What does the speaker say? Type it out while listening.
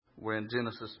We're in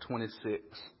Genesis 26.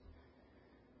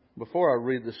 Before I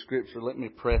read the scripture, let me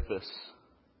preface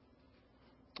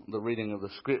the reading of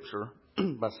the scripture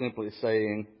by simply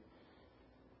saying,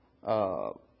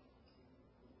 right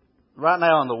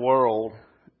now in the world,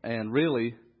 and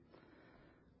really,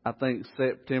 I think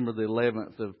September the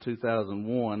 11th of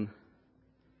 2001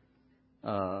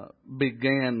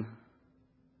 began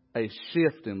a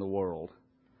shift in the world,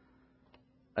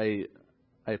 a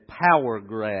power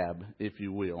grab, if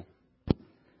you will.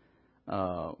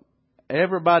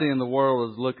 Everybody in the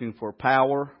world is looking for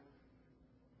power,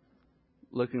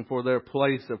 looking for their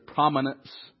place of prominence,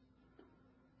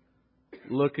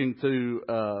 looking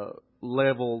to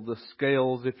level the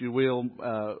scales, if you will,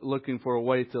 looking for a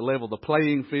way to level the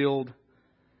playing field.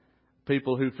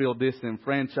 People who feel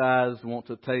disenfranchised want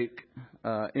to take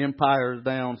empires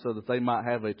down so that they might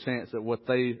have a chance at what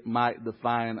they might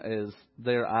define as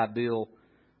their ideal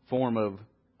form of,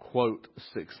 quote,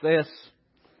 success.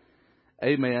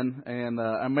 Amen. And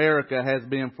America has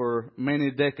been for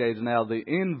many decades now the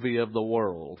envy of the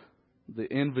world.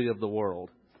 The envy of the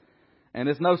world. And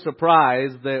it's no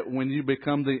surprise that when you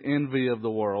become the envy of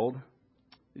the world,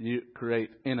 you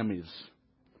create enemies.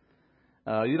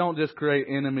 You don't just create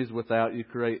enemies without, you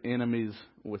create enemies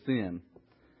within.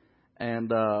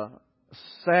 And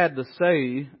sad to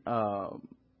say,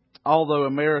 although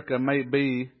America may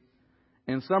be,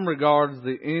 in some regards,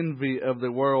 the envy of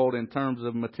the world in terms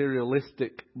of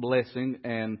materialistic blessing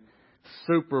and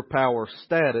superpower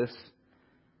status,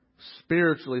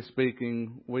 spiritually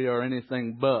speaking, we are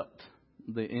anything but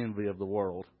the envy of the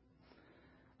world.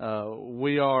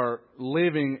 We are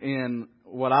living in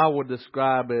what I would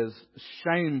describe as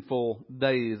shameful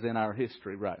days in our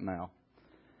history right now.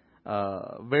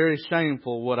 Very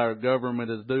shameful what our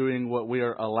government is doing, what we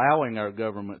are allowing our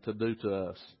government to do to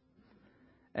us.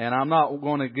 And I'm not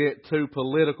going to get too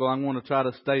political. I'm going to try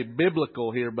to stay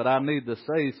biblical here, but I need to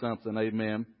say something,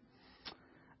 amen,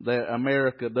 that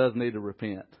America does need to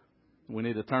repent. We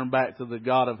need to turn back to the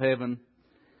God of heaven,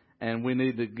 and we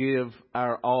need to give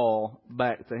our all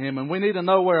back to Him. And we need to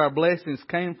know where our blessings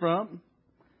came from,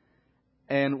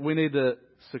 and we need to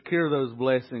secure those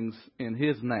blessings in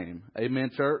His name.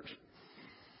 Amen, church?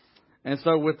 And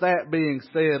so with that being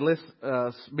said,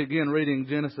 let's begin reading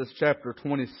Genesis chapter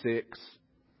 26.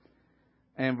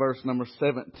 And verse number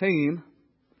 17,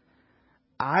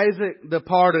 Isaac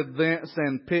departed thence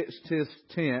and pitched his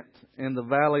tent in the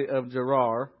valley of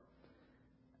Gerar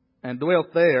and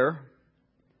dwelt there.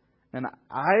 And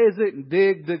Isaac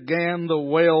digged again the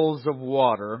wells of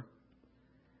water,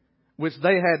 which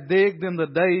they had digged in the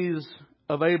days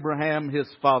of Abraham his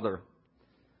father.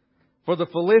 For the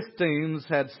Philistines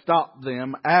had stopped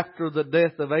them after the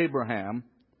death of Abraham,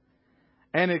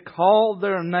 and he called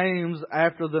their names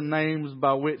after the names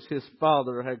by which his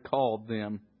father had called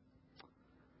them.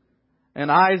 And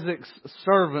Isaac's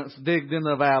servants digged in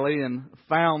the valley and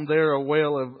found there a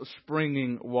well of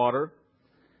springing water.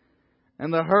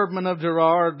 And the herdmen of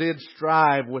Gerar did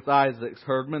strive with Isaac's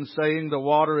herdmen, saying, the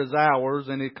water is ours.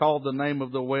 And he called the name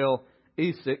of the well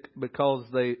Esek, because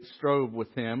they strove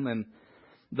with him. And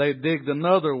they digged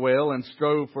another well and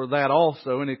strove for that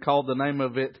also. And he called the name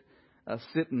of it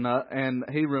Sitnah, and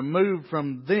he removed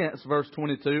from thence, verse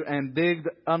 22, and digged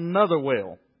another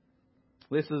well.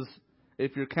 This is,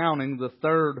 if you're counting, the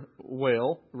third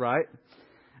well, right?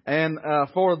 And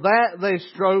for that they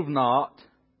strove not,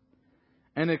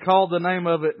 and he called the name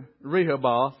of it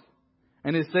Rehoboth,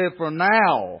 and he said, for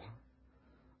now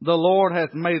the Lord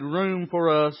hath made room for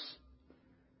us,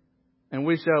 and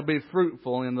we shall be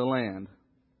fruitful in the land.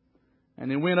 And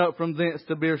he went up from thence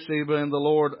to Beersheba, and the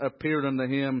Lord appeared unto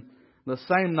him the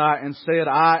same night and said,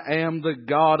 I am the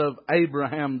God of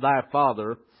Abraham thy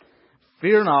father.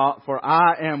 Fear not, for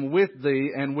I am with thee,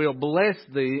 and will bless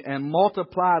thee, and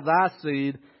multiply thy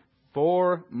seed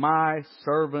for my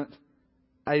servant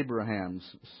Abraham's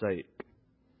sake.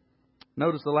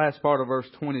 Notice the last part of verse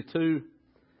 22,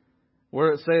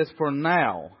 where it says, for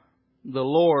now the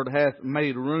Lord hath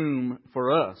made room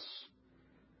for us,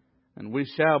 and we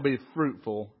shall be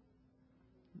fruitful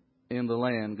in the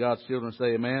land. God's children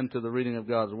say amen to the reading of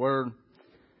God's Word.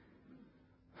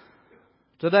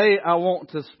 Today I want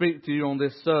to speak to you on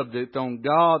this subject, on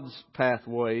God's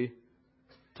pathway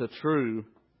to true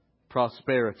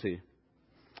prosperity.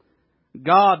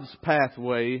 God's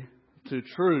pathway to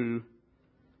true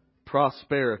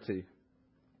prosperity.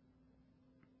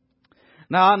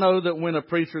 Now I know that when a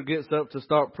preacher gets up to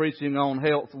start preaching on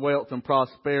health, wealth, and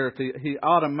prosperity, he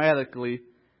automatically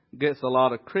gets a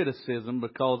lot of criticism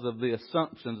because of the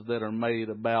assumptions that are made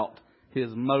about his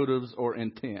motives or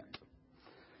intent.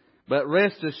 But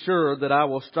rest assured that I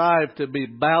will strive to be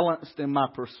balanced in my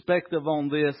perspective on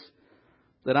this,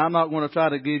 that I'm not going to try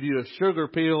to give you a sugar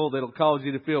pill that'll cause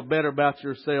you to feel better about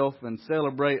yourself and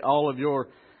celebrate all of your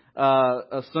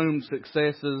assumed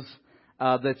successes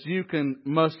that you can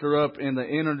muster up in the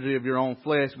energy of your own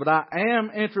flesh. But I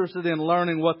am interested in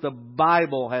learning what the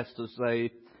Bible has to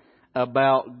say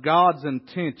about God's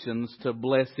intentions to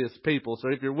bless His people. So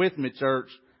if you're with me, church,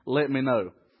 let me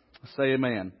know. Say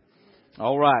amen.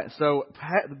 All right. So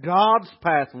God's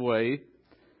pathway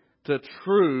to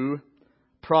true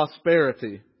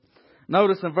prosperity.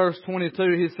 Notice in verse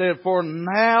 22, He said, "For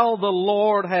now the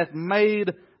Lord hath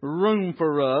made room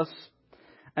for us,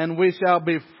 and we shall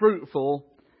be fruitful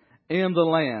in the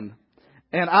land."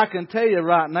 And I can tell you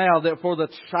right now that for the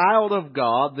child of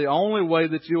God, the only way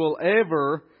that you will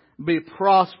ever be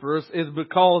prosperous is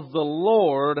because the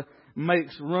Lord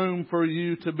makes room for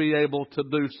you to be able to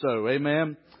do so.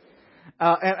 Amen.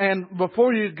 And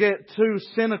before you get too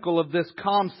cynical of this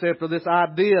concept or this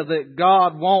idea that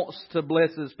God wants to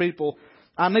bless His people,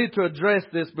 I need to address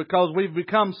this because we've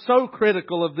become so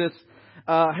critical of this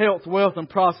health, wealth, and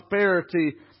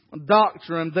prosperity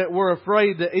doctrine that we're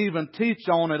afraid to even teach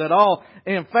on it at all.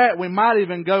 In fact, we might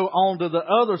even go on to the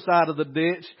other side of the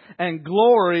ditch and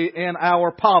glory in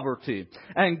our poverty,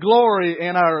 and glory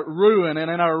in our ruin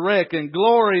and in our wreck, and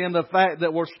glory in the fact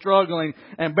that we're struggling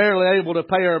and barely able to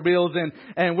pay our bills.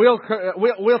 And we'll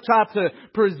try to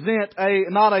present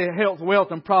not a health,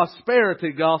 wealth, and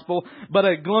prosperity gospel, but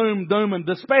a gloom, doom, and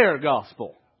despair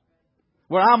gospel,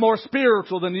 where I'm more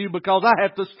spiritual than you because I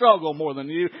have to struggle more than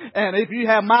you. And if you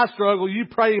have my struggle, you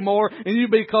pray more and you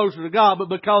be closer to God. But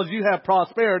because you have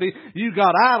prosperity, you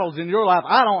got idols in your life.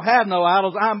 I don't have no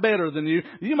idols. I'm better than you.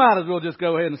 You might as well just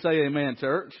go ahead and say amen,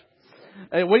 church.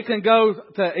 And we can go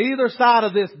to either side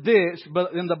of this ditch,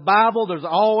 but in the Bible, there's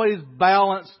always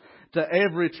balance to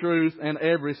every truth and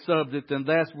every subject. And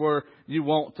that's where you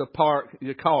want to park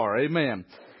your car. Amen.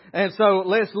 And so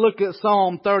let's look at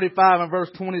Psalm 35 and verse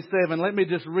 27. Let me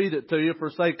just read it to you for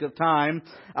sake of time.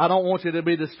 I don't want you to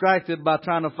be distracted by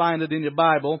trying to find it in your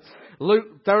Bible.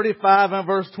 Luke 35 and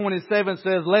verse 27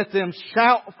 says, "Let them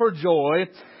shout for joy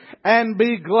and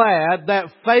be glad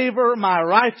that favor my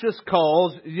righteous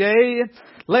cause. Yea,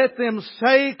 let them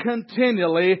say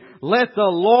continually, let the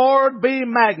Lord be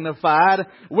magnified,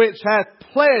 which hath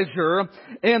pleasure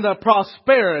in the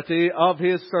prosperity of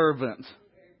His servants."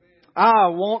 I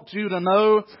want you to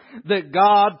know that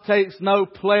God takes no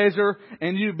pleasure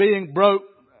in you being broke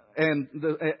and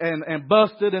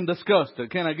busted and disgusted.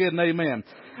 Can I get an amen?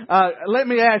 Let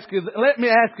me ask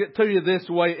it to you this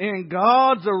way. In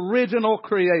God's original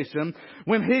creation,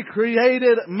 when He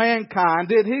created mankind,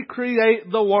 did He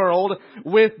create the world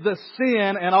with the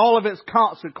sin and all of its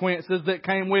consequences that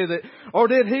came with it? Or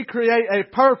did He create a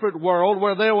perfect world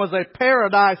where there was a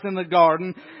paradise in the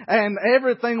garden and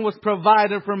everything was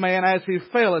provided for man as he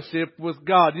fellowshiped with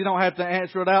God? You don't have to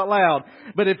answer it out loud.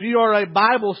 But if you are a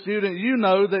Bible student, you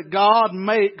know that God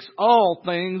makes all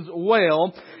things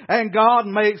well and God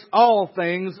makes all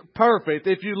things perfect.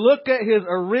 If you look at His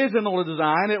original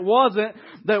design, it wasn't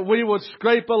that we would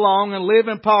scrape along and live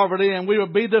in poverty and we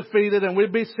would be defeated and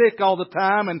we'd be sick all the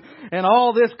time and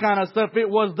all this kind of stuff. It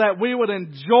was that we would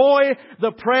enjoy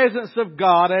the presence of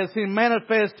God as He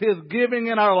manifests His giving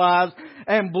in our lives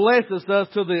and blesses us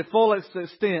to the fullest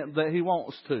extent that He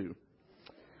wants to.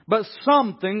 But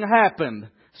something happened.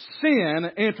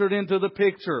 Sin entered into the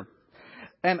picture.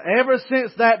 And ever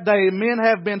since that day, men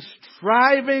have been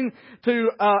striving to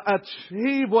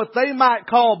achieve what they might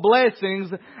call blessings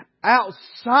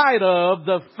outside of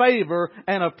the favor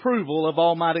and approval of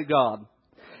Almighty God.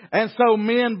 And so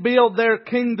men build their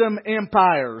kingdom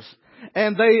empires.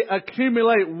 And they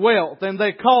accumulate wealth and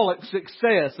they call it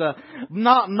success,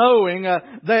 not knowing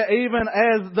that even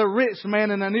as the rich man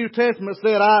in the New Testament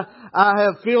said, I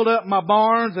have filled up my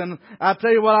barns, and I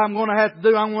tell you what I'm going to have to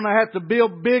do. I'm going to have to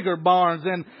build bigger barns.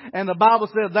 And the Bible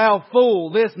says, "Thou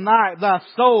fool, this night thy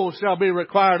soul shall be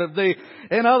required of thee."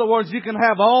 In other words, you can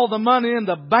have all the money in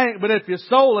the bank, but if your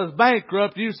soul is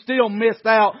bankrupt, you still missed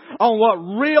out on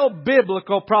what real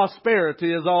biblical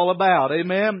prosperity is all about.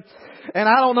 Amen. And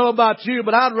I don't know about you,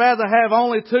 but I'd rather have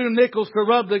only 2 nickels to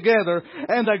rub together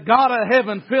and the God of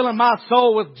heaven filling my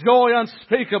soul with joy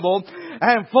unspeakable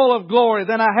and full of glory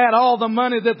than I had all the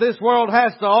money that this world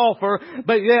has to offer,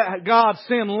 but yet God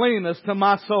send leanness to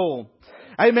my soul.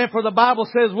 Amen. For the Bible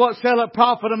says, "What shall it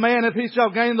profit a man if he shall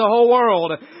gain the whole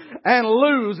world and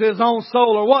lose his own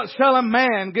soul? Or what shall a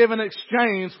man give in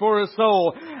exchange for his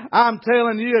soul?" I'm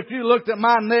telling you, if you looked at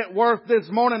my net worth this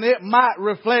morning, it might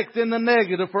reflect in the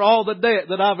negative for all the debt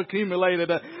that I've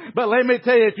accumulated. But let me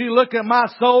tell you, if you look at my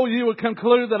soul, you would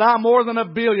conclude that I'm more than a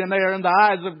billionaire in the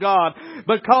eyes of God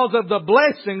because of the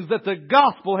blessings that the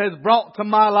gospel has brought to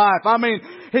my life. I mean,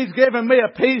 He's given me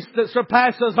a peace that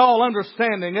surpasses all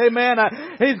understanding. Amen.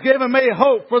 He's given me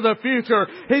hope for the future.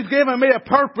 He's given me a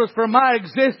purpose for my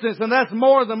existence, and that's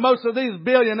more than most of these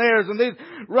billionaires and these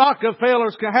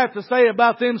Rockefellers can have to say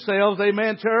about themselves.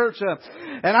 Amen, church.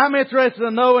 And I'm interested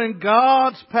in knowing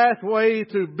God's pathway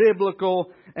to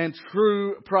biblical and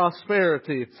true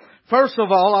prosperity. First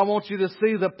of all, I want you to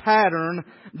see the pattern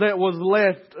that was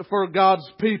left for God's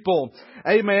people.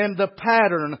 Amen. The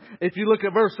pattern. If you look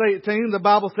at verse 18, the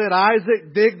Bible said,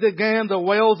 Isaac digged again the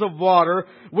wells of water,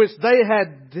 which they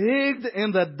had digged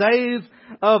in the days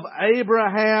of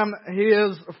Abraham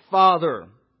his father.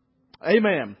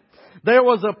 Amen. There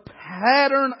was a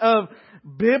pattern of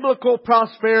biblical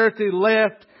prosperity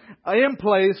left in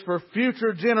place for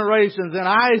future generations. And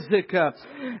Isaac,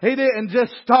 he didn't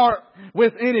just start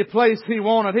with any place he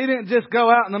wanted. He didn't just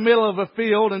go out in the middle of a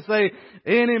field and say,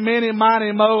 "Any, miny,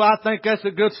 miny, mo, I think that's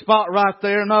a good spot right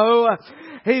there." No.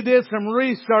 He did some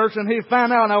research and he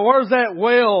found out, now where's that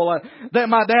well that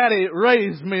my daddy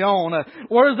raised me on?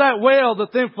 Where's that well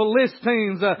that them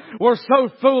Philistines were so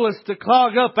foolish to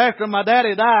clog up after my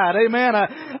daddy died? Amen.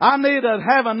 I need to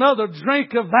have another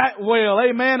drink of that well.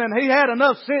 Amen. And he had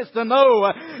enough sense to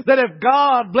know that if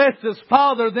God blessed his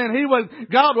father, then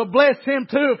God would bless him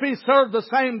too if he served the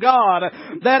same God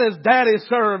that his daddy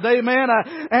served. Amen.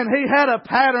 And he had a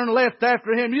pattern left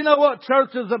after him. You know what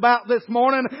church is about this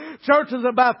morning? Church is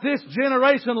about this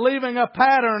generation leaving a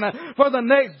pattern for the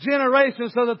next generation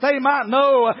so that they might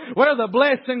know where the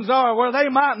blessings are, where they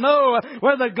might know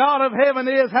where the God of heaven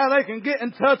is, how they can get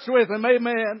in touch with Him.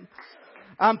 Amen.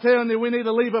 I'm telling you, we need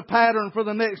to leave a pattern for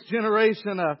the next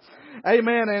generation.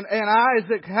 Amen. And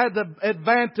Isaac had the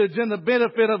advantage and the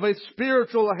benefit of a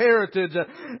spiritual heritage,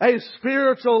 a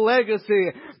spiritual legacy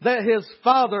that his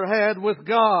father had with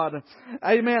God.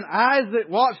 Amen. Isaac,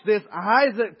 watch this.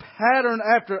 Isaac patterned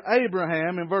after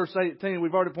Abraham in verse 18.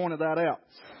 We've already pointed that out.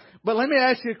 But let me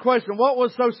ask you a question. What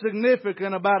was so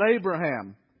significant about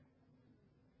Abraham?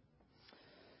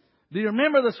 Do you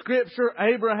remember the scripture?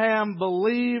 Abraham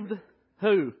believed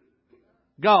who?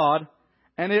 God.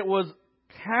 And it was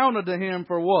counted to him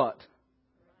for what?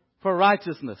 For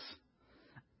righteousness.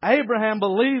 Abraham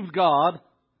believed God,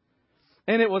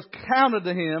 and it was counted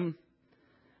to him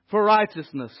for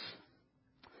righteousness.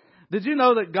 Did you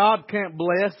know that God can't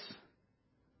bless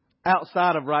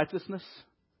outside of righteousness?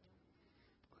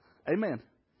 Amen.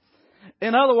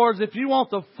 In other words, if you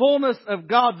want the fullness of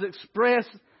God's express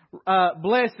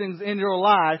blessings in your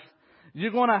life,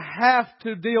 you're going to have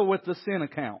to deal with the sin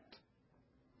account.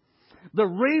 The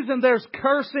reason there's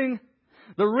cursing,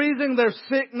 the reason there's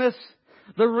sickness,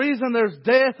 the reason there's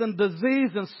death and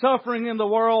disease and suffering in the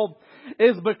world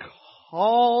is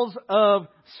because of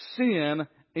sin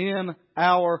in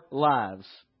our lives.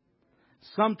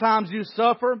 Sometimes you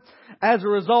suffer as a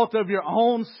result of your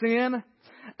own sin,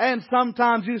 and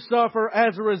sometimes you suffer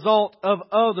as a result of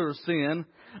other sin.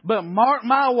 But mark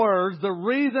my words, the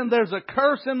reason there's a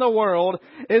curse in the world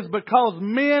is because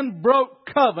men broke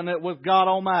covenant with God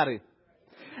Almighty.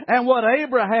 And what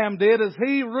Abraham did is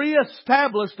he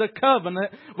reestablished a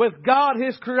covenant with God,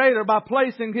 His Creator, by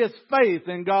placing his faith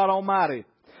in God Almighty.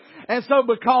 And so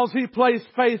because he placed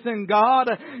faith in God,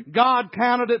 God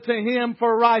counted it to him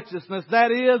for righteousness.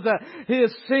 That is,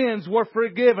 his sins were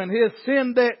forgiven, his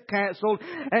sin debt canceled,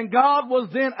 and God was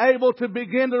then able to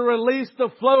begin to release the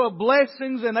flow of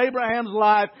blessings in Abraham's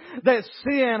life that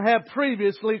sin had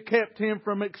previously kept him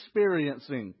from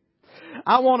experiencing.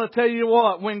 I want to tell you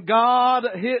what, when God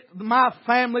hit my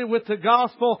family with the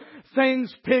gospel,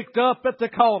 things picked up at the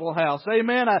Caudle House.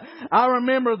 Amen. I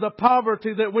remember the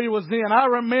poverty that we was in. I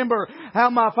remember how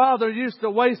my father used to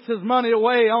waste his money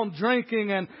away on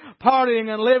drinking and partying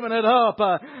and living it up.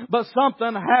 But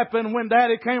something happened when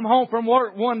Daddy came home from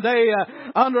work one day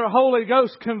under Holy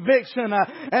Ghost conviction,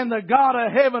 and the God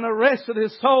of heaven arrested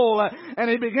his soul, and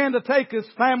he began to take his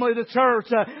family to church.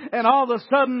 And all of a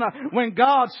sudden, when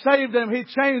God saved him, he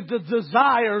changed his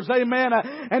desires. Amen.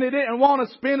 And he didn't want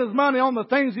to spend his money on the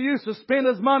things he used to spend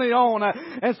his money on.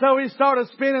 And so he started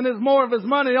spending more of his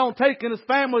money on taking his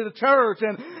family to church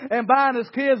and buying his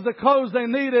kids the clothes they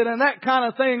needed and that kind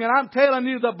of thing. And I'm telling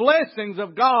you, the blessings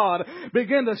of God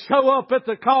begin to show up at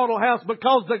the Caudle House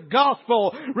because the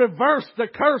gospel reversed the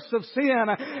curse of sin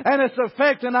and its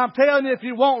effect. And I'm telling you, if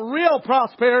you want real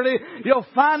prosperity, you'll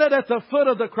find it at the foot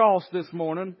of the cross this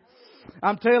morning.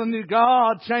 I'm telling you,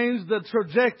 God changed the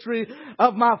trajectory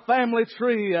of my family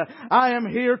tree. I am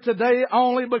here today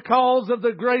only because of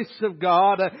the grace of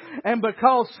God and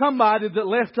because somebody that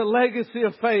left a legacy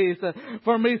of faith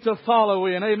for me to follow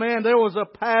in. Amen. There was a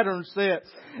pattern set,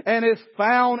 and it's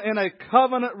found in a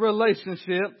covenant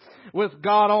relationship with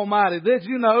God Almighty. Did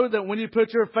you know that when you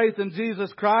put your faith in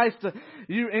Jesus Christ,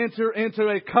 you enter into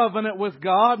a covenant with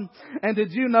God? And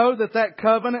did you know that that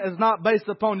covenant is not based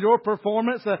upon your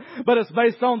performance, but it's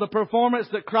based on the performance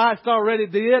that Christ already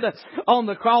did on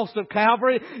the cross of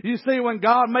Calvary? You see, when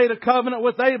God made a covenant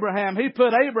with Abraham, He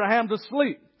put Abraham to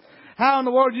sleep. How in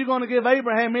the world are you going to give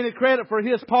Abraham any credit for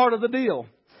his part of the deal?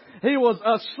 He was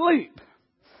asleep.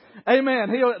 Amen.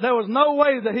 There was no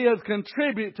way that he would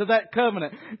contribute to that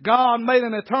covenant. God made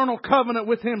an eternal covenant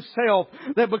with Himself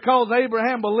that because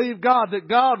Abraham believed God, that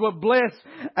God would bless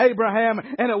Abraham.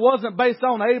 And it wasn't based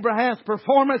on Abraham's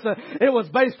performance. It was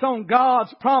based on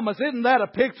God's promise. Isn't that a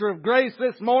picture of grace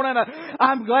this morning?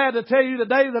 I'm glad to tell you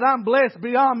today that I'm blessed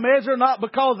beyond measure, not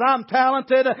because I'm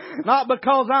talented, not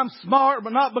because I'm smart,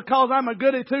 but not because I'm a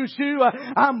goody two-shoe.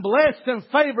 I'm blessed and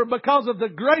favored because of the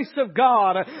grace of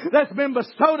God that's been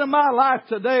bestowed in my life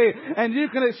today, and you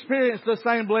can experience the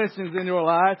same blessings in your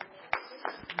life.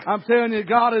 I'm telling you,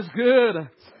 God is good.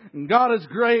 And God is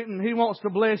great, and He wants to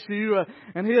bless you.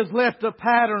 And He has left a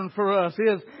pattern for us. He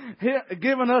has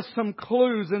given us some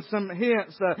clues and some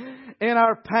hints in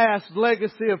our past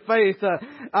legacy of faith.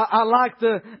 I like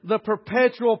the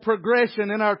perpetual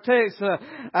progression in our text.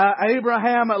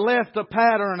 Abraham left a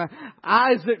pattern.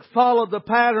 Isaac followed the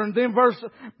pattern. Then verse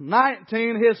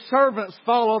 19, his servants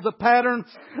followed the pattern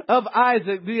of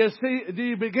Isaac. Do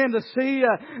you begin to see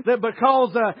that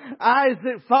because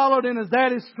Isaac followed in his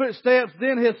daddy's footsteps,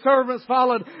 then his servants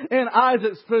followed in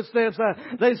Isaac's footsteps.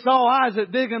 They saw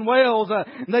Isaac digging wells.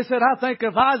 And they said, I think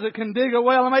if Isaac can dig a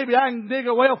well, maybe I can dig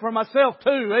a well for myself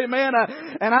too. Amen.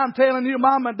 And I'm telling you,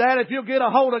 Mom and Dad, if you'll get a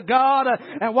hold of God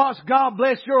and watch God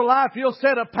bless your life, you'll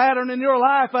set a pattern in your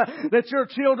life that your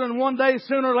children one day,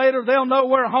 sooner or later, they'll know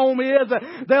where home is.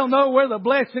 They'll know where the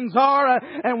blessings are.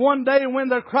 And one day when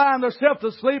they're crying themselves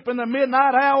to sleep in the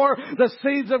midnight hour, the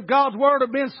seeds of God's Word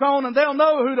have been sown, and they'll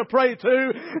know who to pray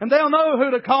to, and they'll know who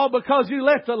to call because you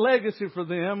left a legacy for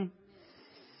them.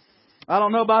 I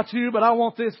don't know about you, but I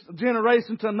want this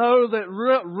generation to know that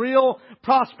real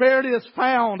prosperity is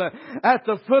found at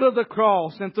the foot of the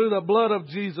cross and through the blood of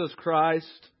Jesus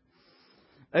Christ.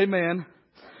 Amen.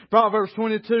 Proverbs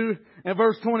 22 and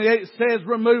verse 28 says,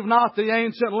 remove not the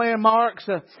ancient landmarks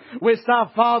which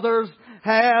thy fathers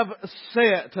have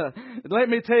set. Let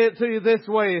me tell it to you this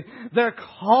way. They're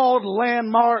called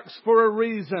landmarks for a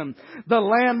reason. The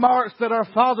landmarks that our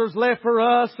fathers left for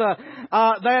us,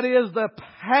 that is the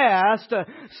past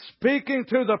speaking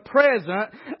to the present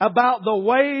about the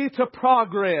way to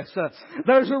progress.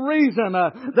 There's a reason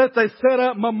that they set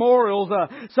up memorials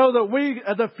so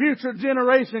that the future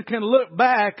generation can look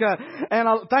back, and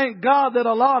thank God that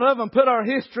a lot of them put our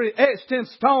history etched in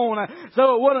stone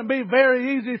so it wouldn't be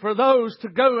very easy for those to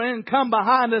go and come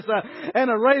behind us and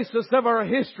erase us of our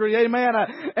history. Amen.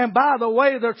 And by the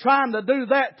way, they're trying to do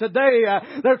that today.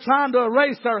 They're trying to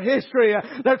erase our history.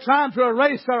 They're trying to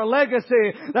erase our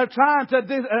legacy. They're trying to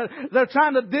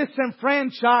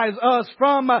disenfranchise us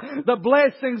from the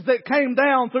blessings that came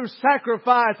down through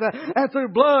sacrifice and through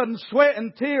blood and sweat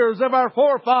and tears of our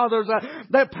forefathers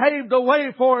that paved the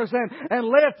way for us and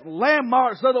left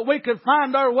landmarks so that we could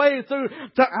find our way through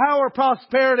to our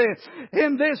prosperity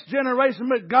in this generation.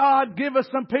 But God, give us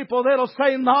some people that'll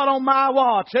say, not on my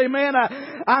watch. Amen.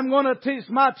 I'm going to teach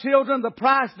my children the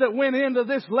price that went into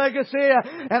this legacy,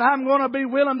 and I'm going to be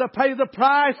willing to pay the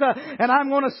price, and I'm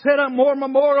going to set up more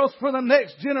memorials for the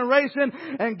next generation.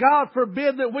 And God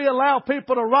forbid that we allow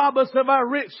people to rob us of our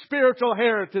rich spiritual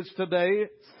heritage today.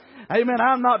 Amen.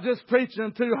 I'm not just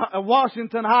preaching to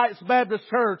Washington Heights Baptist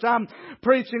Church. I'm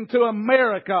preaching to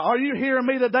America. Are you hearing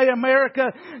me today, America?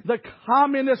 The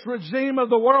communist regime of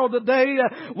the world today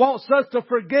wants us to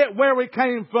forget where we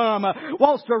came from,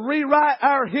 wants to rewrite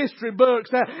our history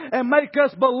books and make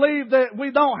us believe that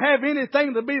we don't have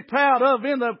anything to be proud of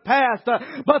in the past.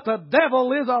 But the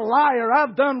devil is a liar.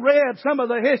 I've done read some of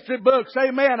the history books.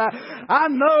 Amen. I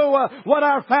know what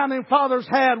our founding fathers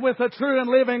had with a true and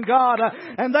living God,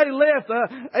 and they left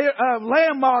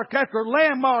landmark after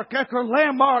landmark after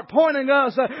landmark, pointing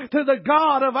us to the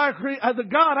God of our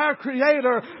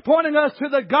Creator, pointing us to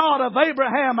the God of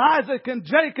Abraham, Isaac, and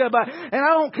Jacob. And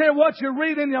I don't care what you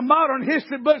read in your modern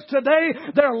history books today;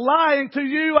 they're lying to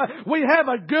you. We have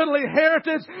a goodly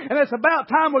heritage, and it's about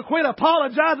time we quit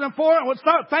apologizing for it and would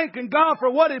start thanking God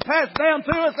for what He passed down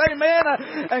to us.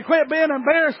 Amen. And quit being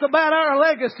embarrassed about our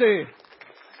legacy.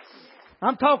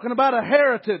 I'm talking about a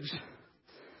heritage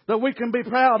that we can be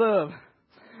proud of.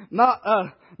 Not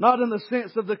in the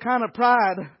sense of the kind of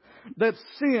pride that's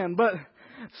sin, but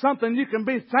something you can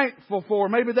be thankful for.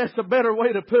 Maybe that's a better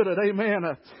way to put it. Amen.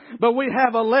 But we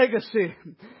have a legacy.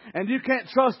 And you can't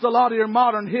trust a lot of your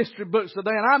modern history books today.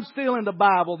 And I'm still in the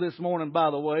Bible this morning, by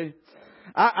the way.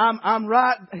 I'm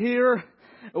right here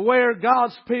where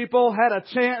God's people had a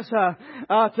chance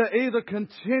to either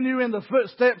continue in the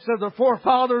footsteps of their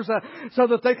forefathers so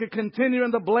that they could continue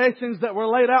in the blessings that were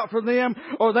laid out for them,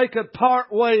 or they could part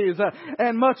ways.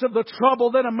 And much of the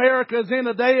trouble that America is in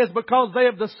today is because they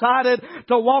have decided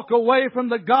to walk away from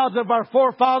the gods of our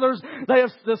forefathers. They have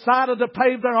decided to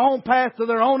pave their own path to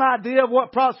their own idea of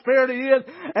what prosperity is.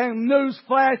 And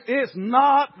newsflash, it's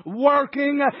not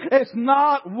working. It's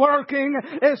not working.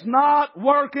 It's not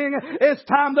working. It's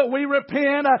time that we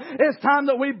repent. It's time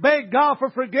that we beg God for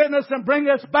forgiveness and bring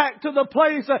us back to the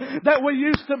place that we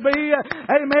used to be.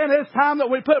 Amen. It's time that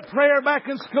we put prayer back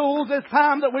in schools. It's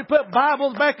time that we put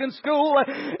Bibles back in school.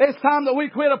 It's time that we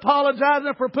quit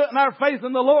apologizing for putting our faith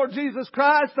in the Lord Jesus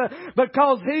Christ,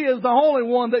 because He is the only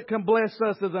one that can bless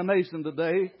us as a nation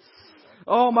today.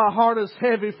 Oh, my heart is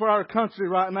heavy for our country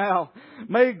right now.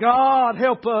 May God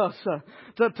help us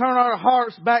to turn our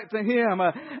hearts back to Him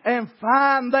and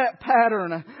find that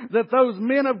pattern that those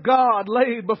men of God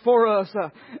laid before us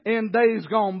in days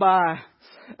gone by.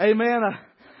 Amen.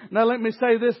 Now let me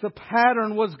say this. The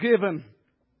pattern was given,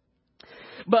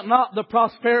 but not the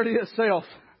prosperity itself.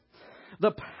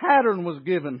 The pattern was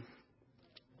given.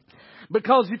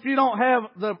 Because if you don't have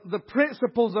the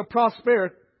principles of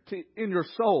prosperity in your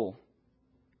soul,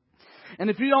 and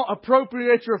if you don't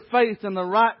appropriate your faith in the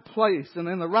right place and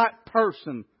in the right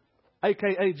person,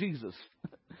 aka Jesus,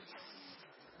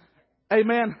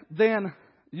 amen, then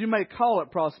you may call it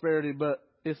prosperity, but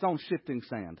it's on shifting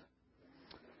sand.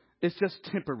 It's just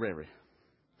temporary.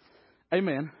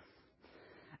 Amen.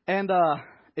 And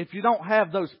if you don't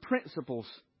have those principles,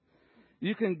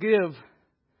 you can give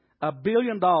 $1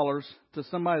 billion to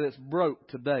somebody that's broke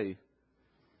today.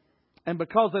 And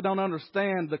because they don't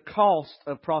understand the cost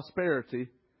of prosperity,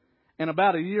 in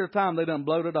about a year's time, they done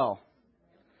blowed it all.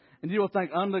 And you will think,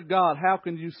 under God, how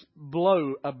can you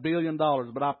blow $1 billion?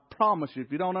 But I promise you,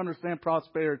 if you don't understand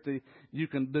prosperity, you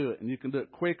can do it. And you can do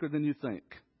it quicker than you think.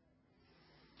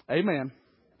 Amen.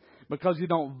 Because you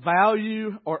don't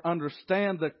value or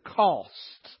understand the cost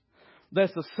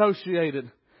that's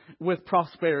associated with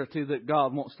prosperity that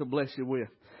God wants to bless you with.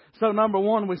 So number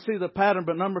one, we see the pattern.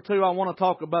 But number two, I want to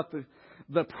talk about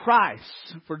the price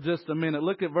for just a minute.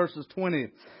 Look at verses 20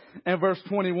 and verse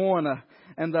 21.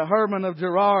 And the herdman of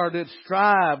Gerar did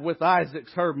strive with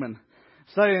Isaac's herdmen,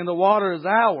 saying, the water is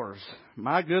ours.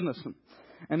 My goodness.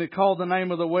 And he called the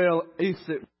name of the well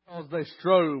Esek, because they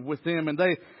strove with him. And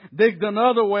they digged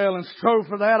another well and strove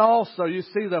for that also. You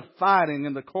see the fighting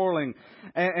and the quarreling.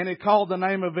 And he called the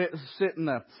name of it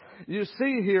Sitnah. You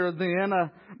see here then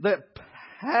that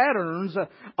patterns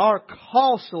are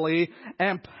costly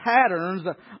and patterns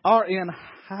are in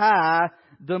high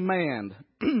demand.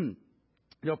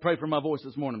 You'll pray for my voice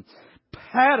this morning.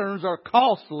 Patterns are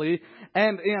costly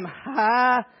and in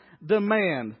high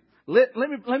demand. Let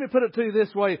me put it to you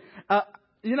this way.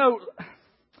 You know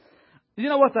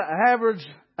what the average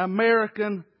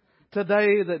American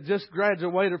today that just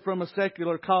graduated from a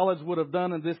secular college would have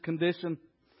done in this condition?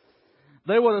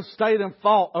 They would have stayed and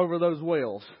fought over those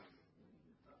wells.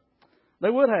 They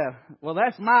would have. Well,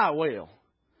 that's my well.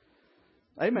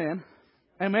 Amen.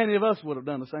 And many of us would have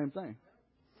done the same thing.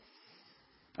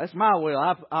 That's my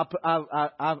well.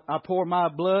 I pour my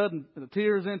blood and the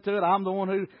tears into it. I'm the one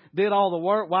who did all the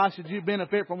work. Why should you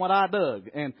benefit from what I dug?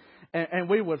 And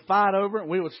we would fight over it.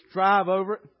 And we would strive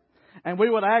over it. And we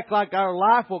would act like our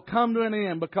life will come to an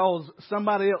end because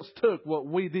somebody else took what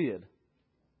we did.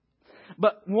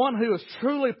 But one who is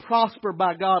truly prospered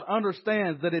by God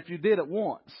understands that if you did it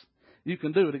once, you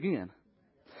can do it again.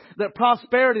 That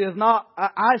prosperity is not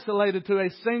isolated to a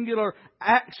singular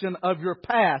action of your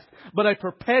past, but a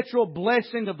perpetual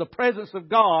blessing of the presence of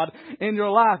God in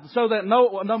your life, so that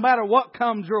no matter what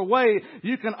comes your way,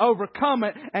 you can overcome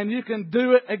it and you can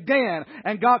do it again,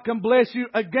 and God can bless you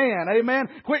again. Amen.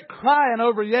 Quit crying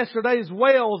over yesterday's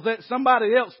wells that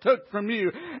somebody else took from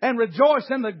you, and rejoice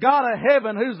in the God of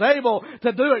heaven who's able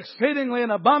to do exceedingly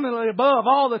and abundantly above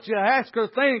all that you ask or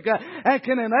think, and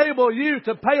can enable you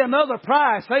to pay another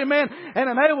price. Amen. And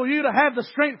enable you to have the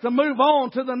strength to move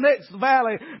on to the next valley.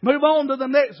 Move on to the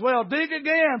next well. Dig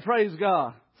again. Praise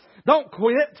God. Don't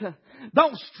quit.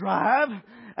 Don't strive.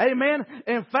 Amen.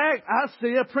 In fact, I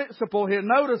see a principle here.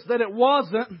 Notice that it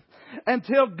wasn't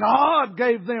until God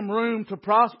gave them room to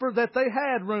prosper that they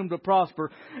had room to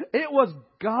prosper. It was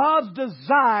God's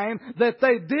design that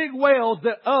they dig wells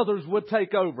that others would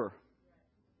take over.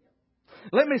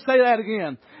 Let me say that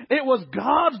again. It was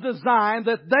God's design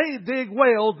that they dig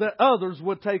wells that others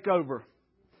would take over.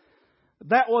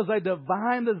 That was a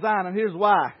divine design, and here's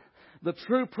why. The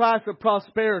true price of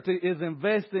prosperity is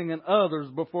investing in others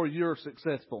before you're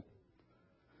successful.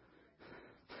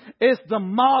 It's the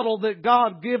model that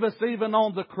God gave us even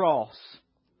on the cross.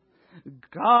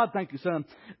 God, thank you, son.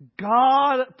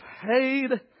 God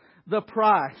paid the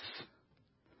price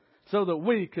so that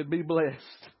we could be blessed.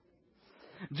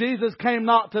 Jesus came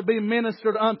not to be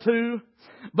ministered unto,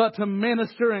 but to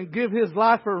minister and give His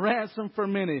life a ransom for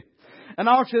many. And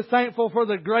aren't you thankful for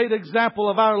the great example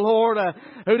of our Lord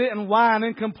who didn't whine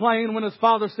and complain when His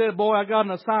Father said, boy, I got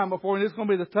an assignment for you. It's going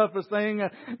to be the toughest thing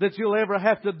that you'll ever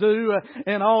have to do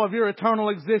in all of your eternal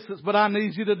existence, but I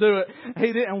need you to do it.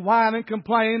 He didn't whine and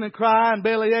complain and cry and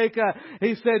bellyache.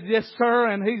 He said, yes, sir.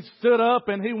 And He stood up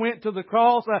and He went to the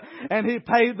cross and He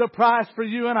paid the price for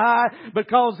you and I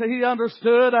because He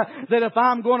understood that if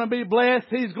I'm going to be blessed,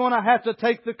 He's going to have to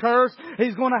take the curse.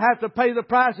 He's going to have to pay the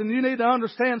price. And you need to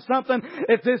understand something.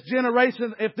 If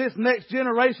this next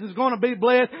generation is going to be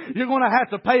blessed, you're going to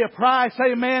have to pay a price.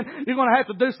 Amen. You're going to have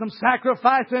to do some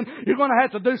sacrificing. You're going to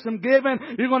have to do some giving.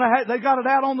 They got it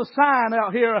out on the sign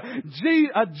out here.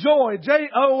 Joy,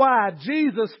 J-O-Y,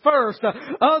 Jesus first,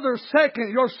 others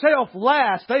second, yourself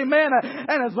last. Amen.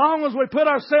 And as long as we put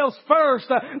ourselves first,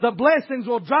 the blessings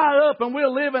will dry up and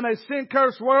we'll live in a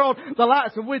sin-cursed world, the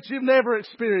likes of which you've never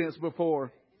experienced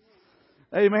before.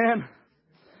 Amen.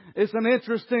 It's an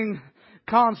interesting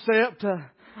concept,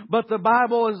 but the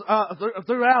Bible is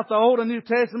throughout the Old and New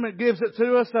Testament gives it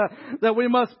to us that we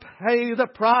must pay the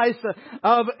price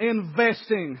of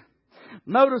investing.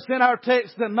 Notice in our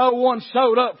text that no one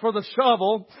showed up for the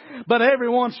shovel, but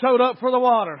everyone showed up for the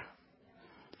water.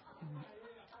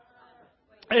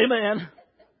 Amen.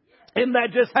 Isn't that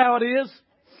just how it is?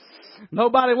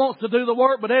 Nobody wants to do the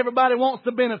work, but everybody wants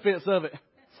the benefits of it.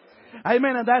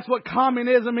 Amen. And that's what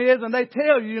communism is. And they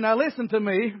tell you, now listen to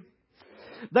me,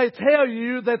 they tell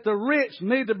you that the rich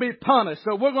need to be punished.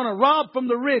 So we're going to rob from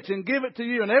the rich and give it to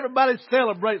you. And everybody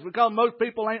celebrates because most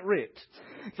people ain't rich.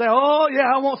 Say, oh yeah,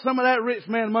 I want some of that rich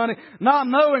man money. Not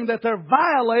knowing that they're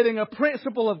violating a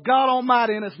principle of God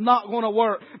Almighty and it's not going to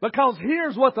work. Because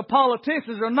here's what the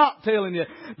politicians are not telling you.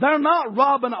 They're not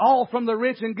robbing all from the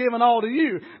rich and giving all to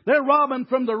you. They're robbing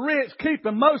from the rich,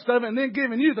 keeping most of it and then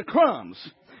giving you the crumbs.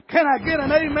 Can I get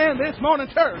an amen this morning,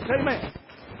 church? Amen.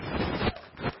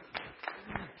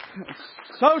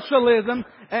 Socialism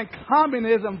and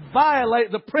communism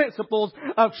violate the principles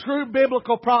of true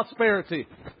biblical prosperity.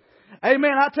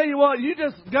 Amen. I tell you what,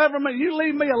 government, you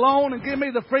leave me alone and give me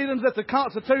the freedoms that the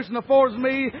Constitution affords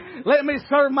me. Let me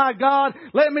serve my God.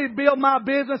 Let me build my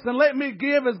business and let me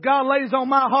give as God lays on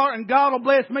my heart and God will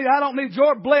bless me. I don't need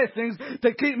your blessings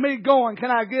to keep me going.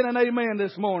 Can I get an amen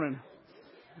this morning?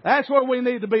 That's where we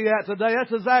need to be at today.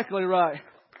 That's exactly right.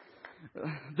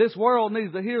 This world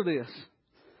needs to hear this.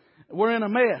 We're in a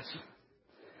mess.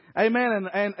 Amen.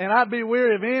 And I'd be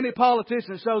weary if any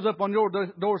politician shows up on your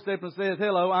doorstep and says,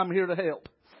 hello, I'm here to help.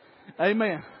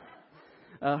 Amen.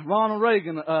 Ronald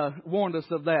Reagan warned us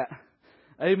of that.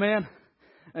 Amen.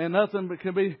 And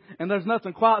there's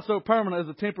nothing quite so permanent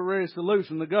as a temporary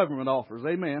solution the government offers.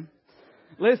 Amen.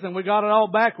 Listen, we got it all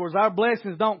backwards. Our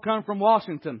blessings don't come from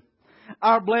Washington.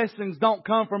 Our blessings don't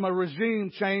come from a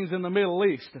regime change in the Middle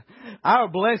East. Our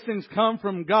blessings come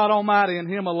from God Almighty and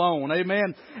Him alone.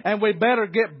 Amen. And we better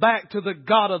get back to the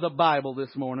God of the Bible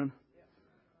this morning.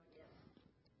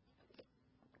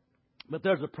 But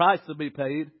there's a price to be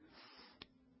paid.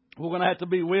 We're going to have to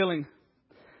be willing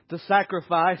to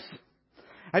sacrifice.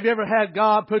 Have you ever had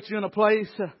God put you in a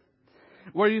place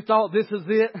where you thought this is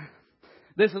it?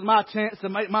 This is my chance to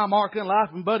make my mark in life,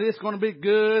 and buddy, it's going to be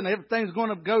good, and everything's going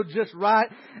to go just right,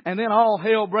 and then all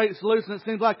hell breaks loose, and it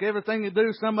seems like everything you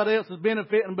do, somebody else is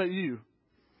benefiting but you.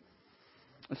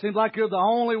 It seems like you're the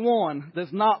only one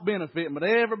that's not benefiting, but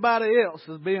everybody else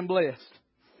is being blessed.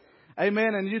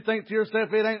 Amen, and you think to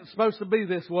yourself, it ain't supposed to be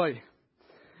this way.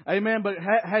 Amen, but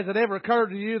has it ever occurred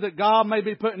to you that God may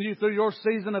be putting you through your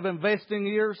season of investing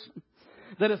years?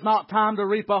 that it's not time to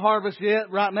reap a harvest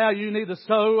yet. Right now you need to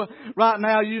sow. Right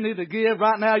now you need to give.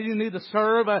 Right now you need to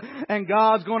serve. And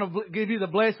God's going to give you the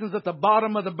blessings at the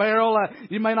bottom of the barrel.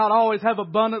 You may not always have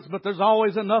abundance, but there's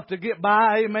always enough to get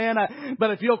by. Amen.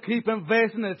 But if you'll keep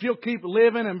investing, if you'll keep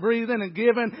living and breathing and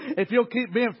giving, if you'll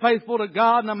keep being faithful to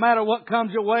God no matter what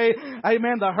comes your way,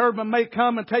 amen, the herdman may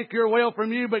come and take your well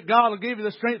from you, but God will give you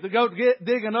the strength to go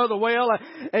dig another well.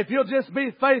 If you'll just be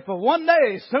faithful, one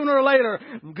day, sooner or later,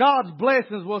 God's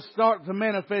blessings will start to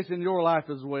manifest in your life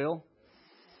as well.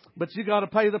 But you got to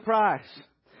pay the price.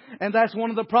 And that's one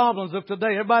of the problems of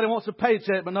today. Everybody wants a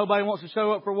paycheck, but nobody wants to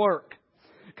show up for work.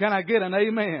 Can I get an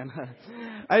amen?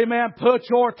 Amen. Put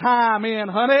your time in,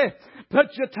 honey.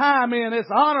 Put your time in. It's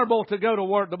honorable to go to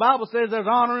work. The Bible says there's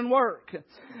honor in work.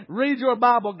 Read your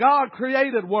Bible. God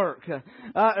created work.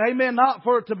 Amen. Not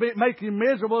for it to make you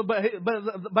miserable,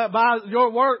 but by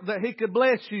your work that He could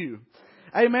bless you.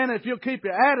 Amen. If you'll keep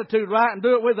your attitude right and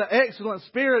do it with an excellent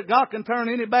spirit, God can turn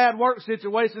any bad work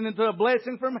situation into a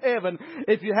blessing from heaven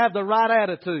if you have the right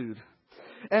attitude.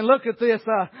 And look at this.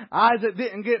 Isaac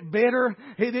didn't get bitter.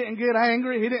 He didn't get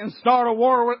angry. He didn't start a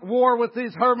war with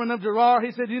these Herman of Gerar.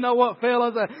 He said, you know what,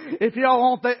 fellas? If y'all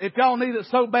want that, if y'all need it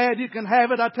so bad, you can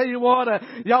have it. I tell you what,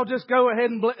 y'all just go ahead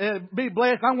and be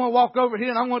blessed. I'm going to walk over here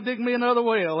and I'm going to dig me another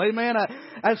well. Amen.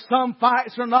 As some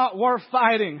fights are not worth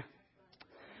fighting.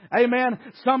 Amen.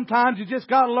 Sometimes you just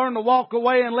got to learn to walk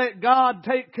away and let God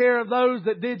take care of those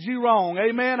that did you wrong.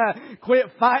 Amen. Quit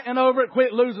fighting over it.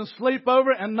 Quit losing sleep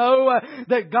over it. And know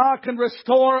that God can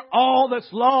restore all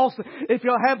that's lost if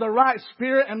you'll have the right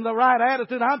spirit and the right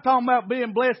attitude. I'm talking about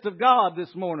being blessed of God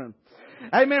this morning.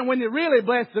 Amen. When you're really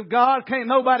blessed of God, can't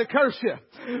nobody curse you.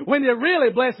 When you're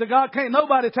really blessed of God, can't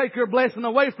nobody take your blessing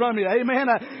away from you.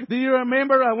 Amen. Do you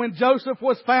remember when Joseph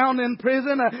was found in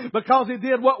prison because he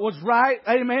did what was right?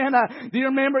 Amen. Do you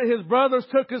remember his brothers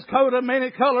took his coat of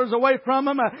many colors away from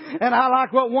him? And I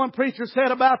like what one preacher said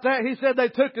about that. He said they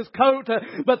took his coat,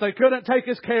 but they couldn't take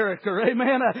his character.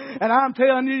 Amen. And I'm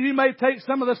telling you, you may take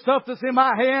some of the stuff that's in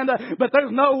my hand, but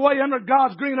there's no way under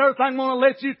God's green earth I'm going to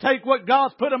let you take what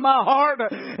God's put in my heart.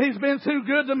 He's been too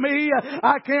good to me.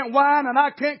 I can't whine and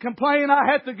I can't complain.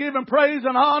 I have to give Him praise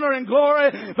and honor and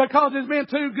glory because He's been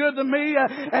too good to me.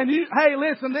 And you, hey,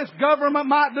 listen, this government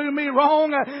might do me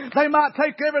wrong. They might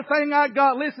take everything I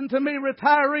got. Listen to me,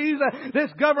 retirees.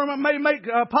 This government may make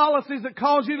policies that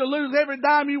cause you to lose every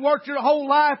dime you worked your whole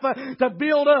life to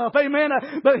build up. Amen.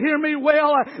 But hear me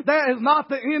well, that is not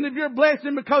the end of your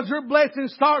blessing because your blessing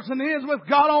starts and ends with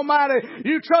God Almighty.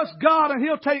 You trust God and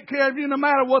He'll take care of you no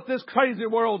matter what this crazy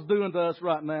world's doing to us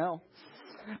right now.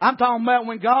 I'm talking about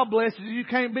when God blesses you, you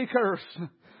can't be cursed.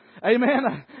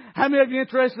 Amen. How many of you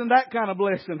interested in that kind of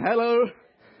blessing? Hello.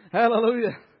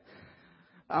 Hallelujah.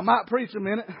 I might preach a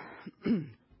minute.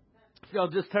 If y'all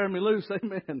just tear me loose.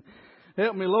 Amen.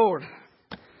 Help me, Lord.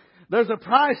 There's a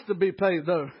price to be paid,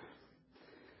 though.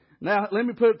 Now, let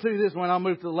me put it to you this way, and I'll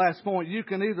move to the last point. You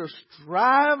can either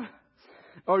strive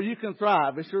or you can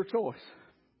thrive. It's your choice.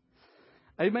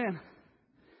 Amen.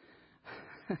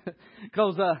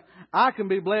 Because I can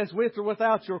be blessed with or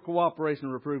without your cooperation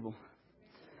or approval.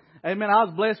 Amen. I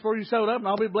was blessed before you showed up, and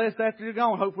I'll be blessed after you're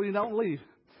gone. Hopefully you don't leave.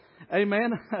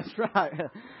 Amen. That's right.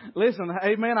 Listen,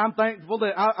 amen. I'm thankful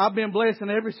that I've been blessed in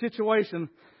every situation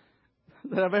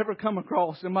that I've ever come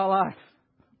across in my life.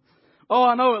 Oh,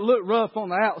 I know it looked rough on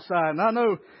the outside, and I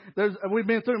know we've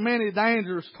been through many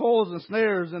dangers, toils, and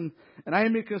snares, and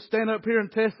Amy can stand up here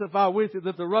and testify with you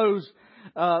that the roads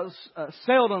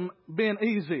seldom been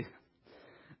easy.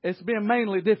 It's been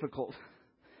mainly difficult.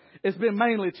 It's been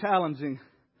mainly challenging.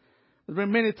 There's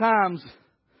been many times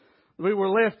we were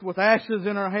left with ashes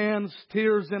in our hands,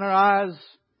 tears in our eyes,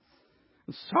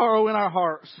 and sorrow in our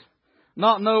hearts,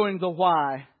 not knowing the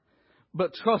why,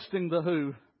 but trusting the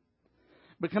who.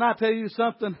 But can I tell you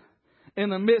something?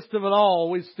 In the midst of it all,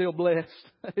 we're still blessed.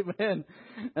 Amen.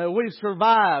 We've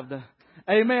survived.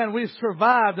 Amen. We've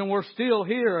survived and we're still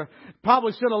here.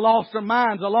 Probably should have lost our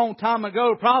minds a long time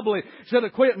ago. Probably should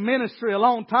have quit ministry a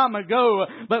long time ago.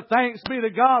 But thanks be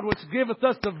to God which giveth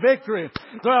us the victory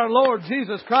through our Lord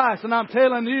Jesus Christ. And I'm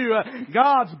telling you,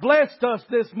 God's blessed us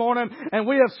this morning and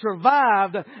we have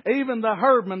survived even the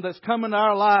herdman that's come into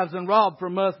our lives and robbed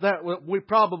from us that we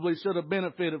probably should have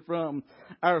benefited from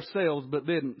ourselves but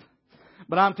didn't.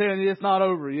 But I'm telling you, it's not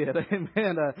over yet.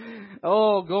 Amen.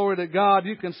 Oh, glory to God.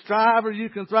 You can strive or you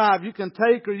can thrive. You can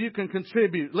take or you can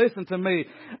contribute. Listen to me.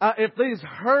 If these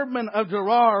herdmen of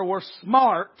Gerar were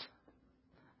smart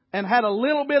and had a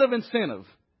little bit of incentive,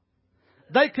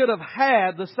 they could have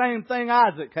had the same thing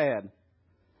Isaac had.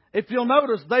 If you'll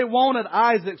notice, they wanted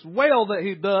Isaac's well that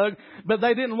he dug, but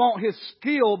they didn't want his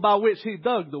skill by which he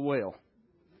dug the well.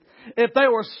 if they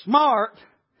were smart,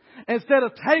 instead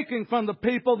of taking from the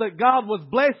people that God was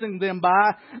blessing them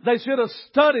by, they should have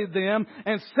studied them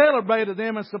and celebrated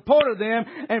them and supported them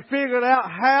and figured out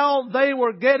how they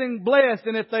were getting blessed.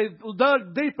 And if they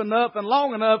dug deep enough and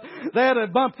long enough, they'd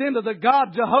have bumped into the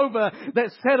God Jehovah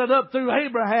that set it up through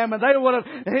Abraham, and they would have,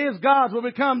 his gods would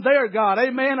become their God.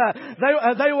 Amen.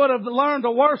 They would have learned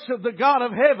to worship the God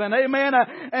of heaven. Amen.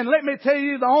 And let me tell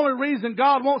you, the only reason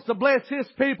God wants to bless His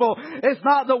people, it's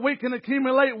not that we can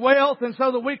accumulate wealth and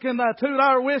so that we can toot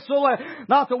our whistle,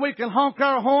 not that we can honk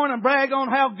our horn and brag on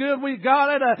how good we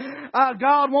got it.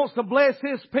 God wants to bless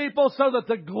His people so that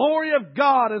the glory of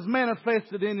God is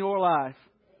manifested in your life.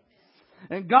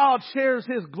 And God shares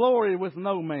His glory with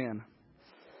no man.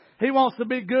 He wants to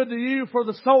be good to you for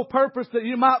the sole purpose that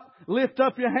you might lift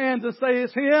up your hands and say,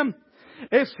 it's Him.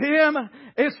 It's Him.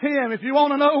 It's Him. If you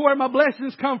want to know where my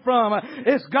blessings come from,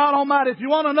 it's God Almighty. If you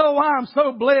want to know why I'm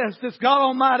so blessed, it's God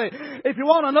Almighty. If you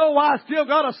want to know why I still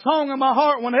got a song in my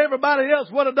heart when everybody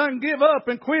else would have done give up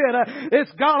and quit,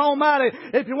 it's God Almighty.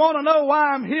 If you want to know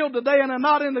why I'm healed today and I'm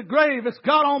not in the grave, it's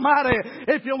God Almighty.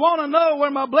 If you want to know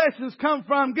where my blessings come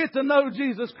from, get to know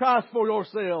Jesus Christ for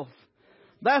yourself.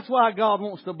 That's why God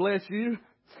wants to bless you.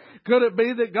 Could it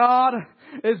be that God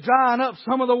is drying up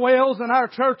some of the wells in our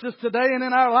churches today and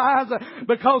in our lives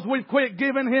because we've quit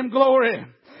giving Him glory?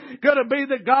 Could it be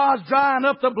that God's drying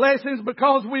up the blessings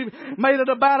because we've made it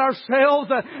about ourselves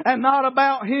and not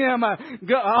about Him?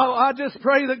 I just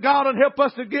pray that God would help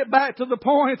us to get back to the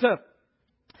point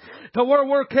to where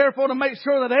we're careful to make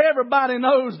sure that everybody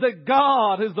knows that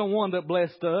God is the one that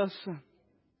blessed us.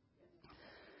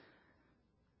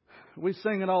 We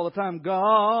sing it all the time.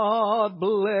 God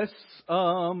bless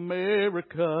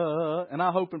America. And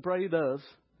I hope and pray He does.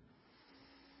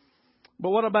 But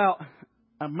what about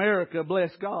America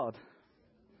bless God?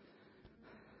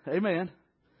 Amen.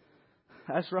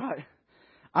 That's right.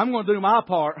 I'm going to do my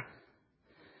part.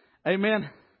 Amen.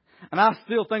 And I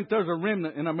still think there's a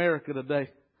remnant in America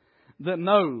today that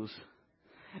knows.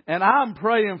 And I'm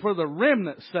praying for the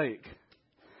remnant's sake.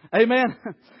 Amen.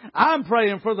 I'm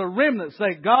praying for the remnant's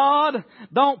sake. God,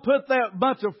 don't put that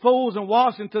bunch of fools in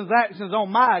Washington's actions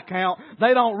on my account.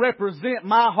 They don't represent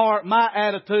my heart, my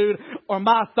attitude, or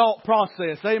my thought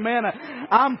process. Amen.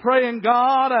 I'm praying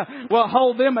God will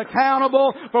hold them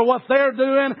accountable for what they're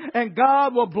doing, and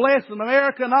God will bless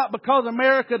America, not because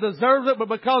America deserves it, but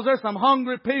because there's some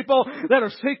hungry people that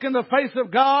are seeking the face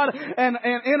of God and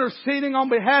interceding on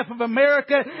behalf of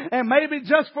America. And maybe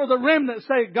just for the remnant's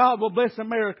sake, God will bless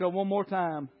America one more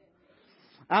time.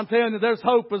 I'm telling you, there's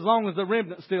hope as long as the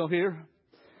remnant's still here.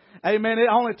 Amen. It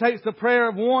only takes the prayer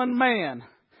of one man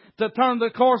to turn the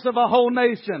course of a whole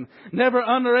nation. Never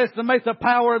underestimate the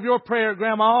power of your prayer,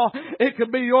 Grandma. It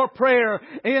could be your prayer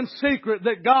in secret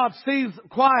that God sees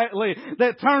quietly,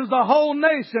 that turns the whole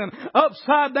nation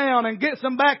upside down and gets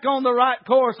them back on the right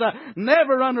course.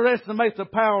 Never underestimate the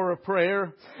power of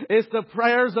prayer. It's the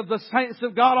prayers of the saints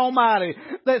of God Almighty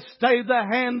that stayed the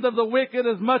hand of the wicked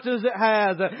as much as it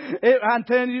has. I'm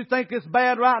telling you, think it's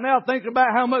bad right now. Think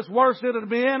about how much worse it would have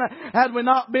been had we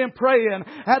not been praying,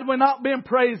 had we not been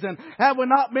praising, had we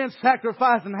not been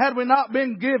sacrificing, had we not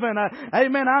been given.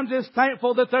 Amen. I'm just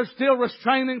thankful that there's still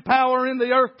restraining power in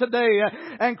the earth today.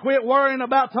 And quit worrying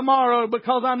about tomorrow,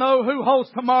 because I know who holds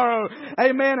tomorrow.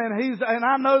 Amen. And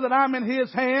I know that I'm in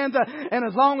His hands. And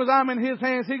as long as I'm in His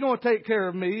hands, He's going to take care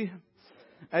of me.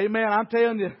 Amen. I'm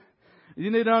telling you,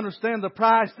 you need to understand the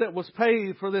price that was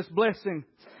paid for this blessing,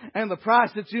 and the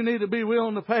price that you need to be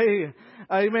willing to pay.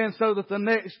 Amen. So that the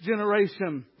next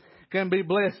generation can be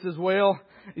blessed as well.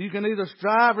 You can either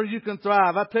strive or you can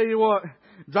thrive. I tell you what,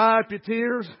 dry up your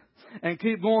tears and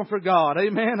keep going for God.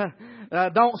 Amen.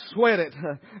 Don't sweat it.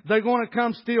 They're going to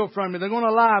come steal from you. They're going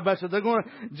to lie about you.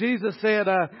 Jesus said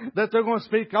that they're going to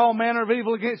speak all manner of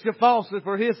evil against you falsely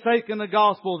for His sake in the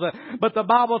Gospels. But the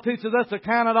Bible teaches us to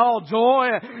count it all joy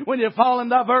when you fall in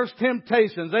diverse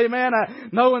temptations. Amen.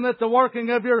 Knowing that the working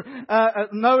of your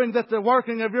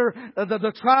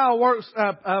the trial works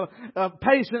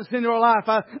patience in your life.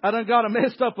 I done got it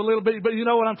messed up a little bit, but you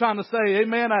know what I'm trying to say.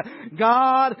 Amen.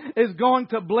 God is going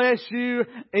to bless you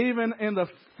even in the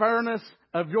furnace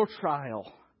of your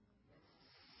trial.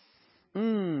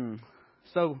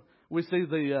 So we see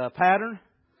the pattern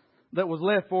that was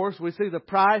left for us. We see the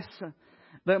price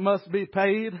that must be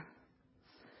paid.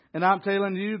 And I'm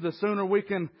telling you, the sooner we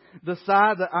can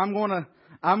decide that I'm going to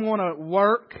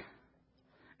work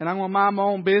and I'm going to mind my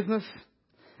own business,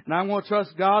 and I'm going to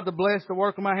trust God to bless the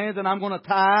work of my hands, and I'm going to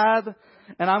tithe,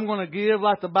 and I'm going to give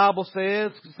like the Bible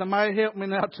says. Somebody help me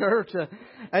now, church.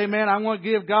 Amen. I want to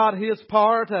give God His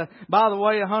part. By the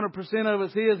way, 100% of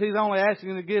it's His. He's only asking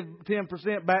you to give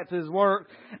 10% back to His work,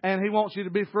 and He wants you to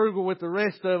be frugal with the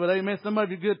rest of it. Amen. Some of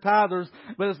you good tithers,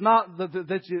 but it's not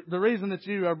the reason that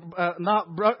you are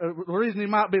not broke. The reason you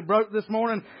might be broke this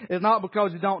morning is not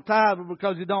because you don't tithe, but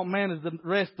because you don't manage the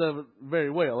rest of it very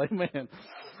well. Amen.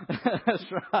 That's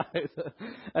right.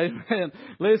 Amen.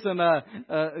 Listen,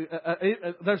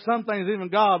 there's some things even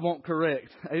God won't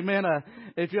correct. Amen.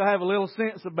 If you have a little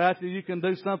sense about you, you can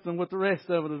do something with the rest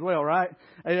of it as well, right?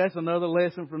 Hey, that's another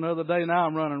lesson for another day. Now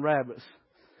I'm running rabbits.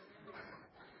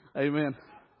 Amen.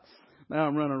 Now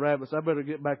I'm running rabbits. I better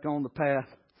get back on the path.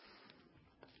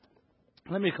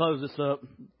 Let me close this up.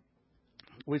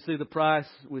 We see the price.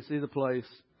 We see the place.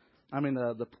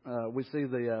 We see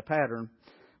the pattern.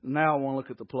 Now I want to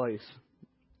look at the place.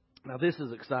 Now this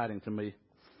is exciting to me.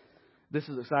 This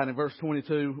is exciting. Verse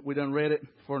 22, we done read it.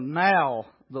 For now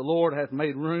the Lord hath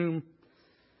made room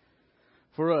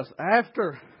for us.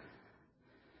 After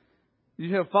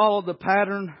you have followed the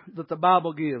pattern that the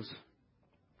Bible gives,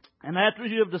 and after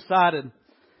you have decided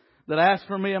that as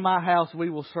for me and my house,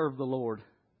 we will serve the Lord.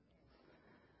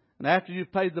 And after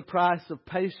you've paid the price of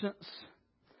patience,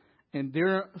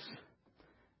 endurance,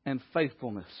 and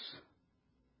faithfulness.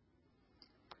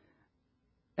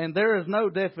 And there is no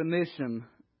definition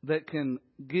that can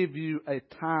give you a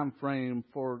time frame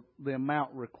for the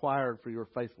amount required for your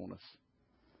faithfulness.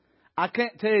 I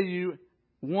can't tell you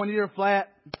 1 year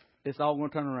flat, it's all going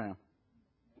to turn around.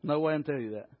 No way I can tell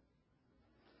you that.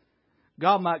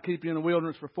 God might keep you in the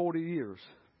wilderness for 40 years.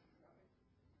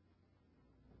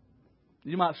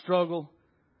 You might struggle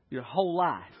your whole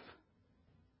life.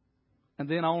 And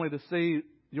then only to see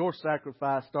your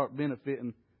sacrifice start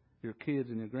benefiting your kids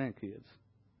and your grandkids.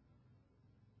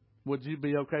 Would you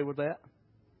be okay with that?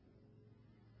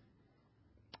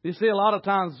 You see, a lot of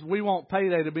times we want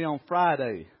payday to be on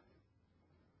Friday.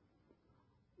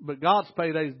 But God's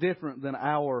payday is different than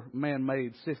our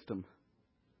man-made system.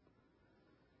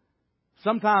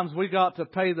 Sometimes we got to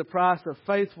pay the price of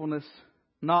faithfulness,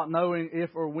 not knowing if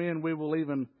or when we will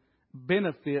even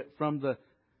benefit from the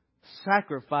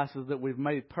sacrifices that we've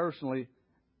made personally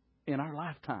in our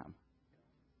lifetime.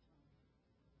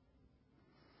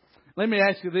 Let me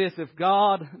ask you this. If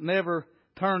God never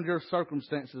turned your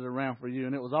circumstances around for you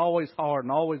and it was always hard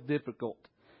and always difficult,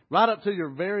 right up to your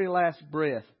very last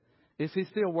breath, is He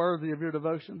still worthy of your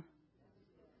devotion?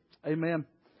 Amen.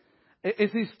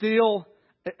 Is He still,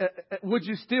 would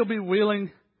you still be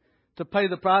willing to pay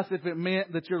the price if it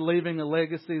meant that you're leaving a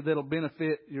legacy that'll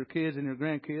benefit your kids and your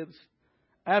grandkids?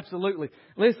 Absolutely.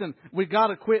 Listen, we got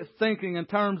to quit thinking in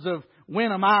terms of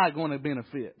when am I going to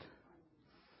benefit?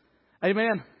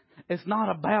 Amen. It's not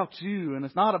about you and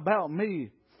it's not about me.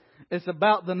 It's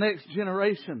about the next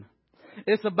generation.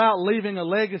 It's about leaving a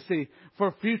legacy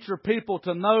for future people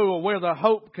to know where the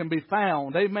hope can be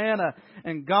found. Amen.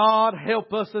 And God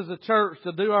help us as a church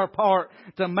to do our part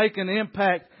to make an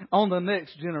impact on the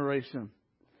next generation.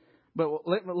 But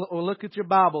look at your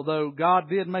Bible though. God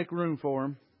did make room for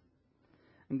him.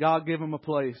 And God gave him a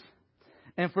place.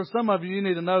 And for some of you, you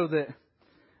need to know that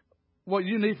what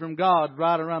you need from God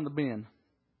right around the bend.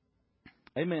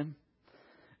 Amen.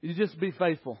 You just be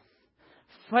faithful.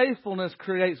 Faithfulness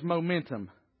creates momentum.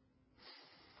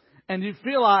 And you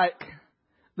feel like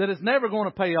that it's never going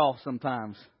to pay off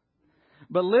sometimes.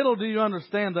 But little do you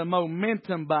understand the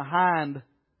momentum behind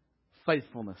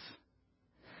faithfulness.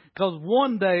 Because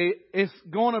one day it's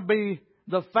going to be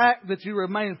the fact that you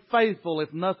remain faithful,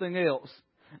 if nothing else,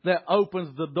 that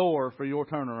opens the door for your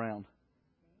turnaround.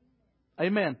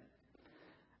 Amen.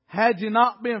 Had you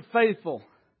not been faithful,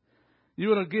 you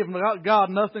would have given God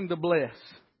nothing to bless.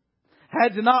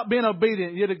 Had you not been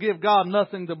obedient, you'd have given God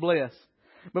nothing to bless.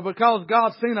 But because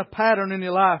God's seen a pattern in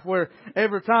your life where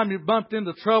every time you bumped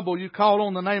into trouble, you called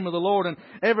on the name of the Lord. And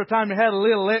every time you had a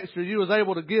little extra, you was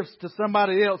able to give to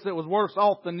somebody else that was worse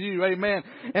off than you. Amen.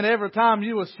 And every time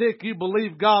you was sick, you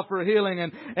believed God for healing.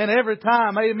 And every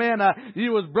time, amen,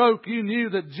 you was broke, you knew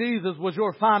that Jesus was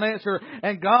your financier.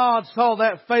 And God saw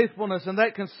that faithfulness and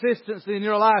that consistency in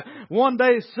your life. One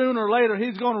day, sooner or later,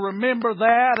 He's going to remember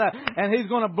that. And He's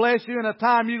going to bless you in a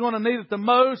time you're going to need it the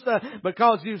most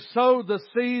because you've sowed the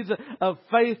seeds of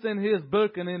faith in His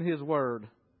book and in His Word.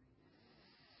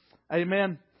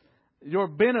 Amen. Your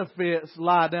benefits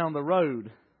lie down the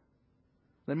road.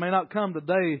 They may not come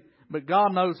today, but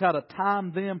God knows how to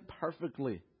time them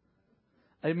perfectly.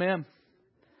 Amen.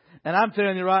 And I'm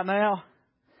telling you right now,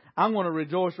 I'm going to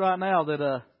rejoice right now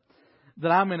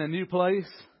that I'm in a new place.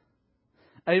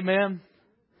 Amen.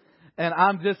 And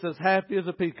I'm just as happy as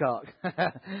a peacock.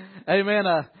 Amen.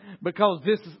 Because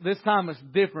this time it's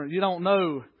different. You don't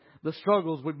know the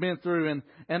struggles we've been through. And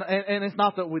it's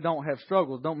not that we don't have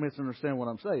struggles. Don't misunderstand what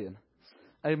I'm saying.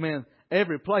 Amen.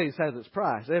 Every place has its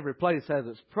price. Every place has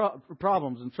its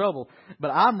problems and trouble. But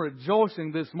I'm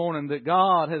rejoicing this morning that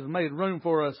God has made room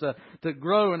for us to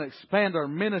grow and expand our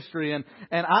ministry. And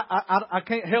I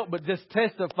can't help but just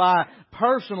testify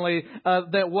personally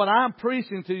that what I'm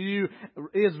preaching to you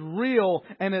is real,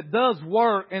 and it does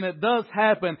work, and it does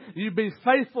happen. You be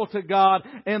faithful to God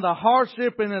in the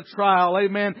hardship and the trial.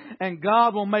 Amen. And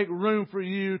God will make room for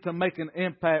you to make an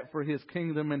impact for His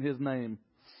kingdom and His name.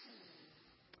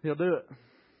 He'll do it.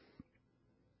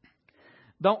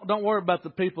 Don't worry about the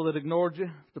people that ignored you,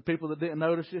 the people that didn't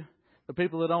notice you, the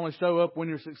people that only show up when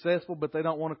you're successful, but they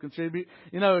don't want to contribute.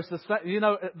 It's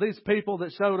these people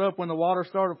that showed up when the water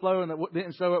started flowing that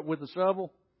didn't show up with the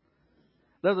shovel.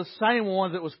 They're the same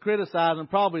ones that was criticizing,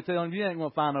 probably telling you ain't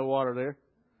going to find no water there.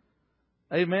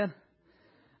 Amen.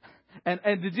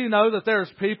 And did you know that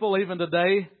there's people even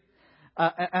today?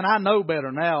 And I know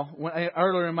better now.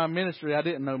 Earlier in my ministry, I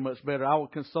didn't know much better. I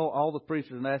would consult all the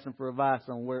preachers and ask them for advice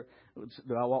on where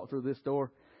do I walk through this door.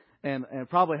 And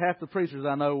probably half the preachers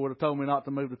I know would have told me not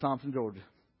to move to Thompson, Georgia.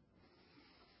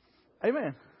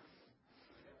 Amen.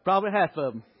 Probably half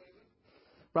of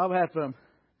them.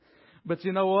 But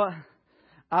you know what?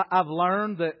 I've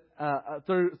learned that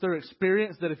through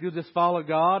experience that if you just follow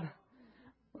God,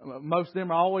 most of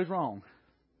them are always wrong.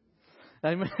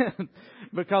 Amen.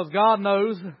 Because God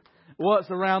knows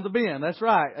what's around the bend. That's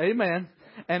right. Amen.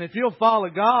 And if you'll follow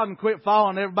God and quit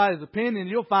following everybody's opinion,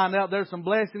 you'll find out there's some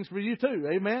blessings for you too.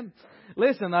 Amen.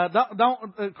 Listen,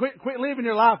 don't quit living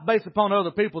your life based upon other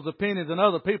people's opinions and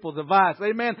other people's advice.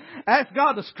 Amen. Ask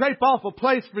God to scrape off a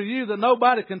place for you that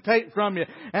nobody can take from you,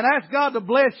 and ask God to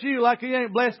bless you like He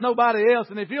ain't blessed nobody else.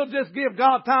 And if you'll just give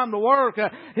God time to work,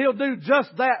 He'll do just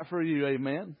that for you.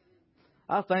 Amen.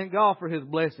 I thank God for His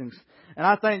blessings. And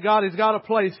I thank God He's got a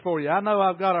place for you. I know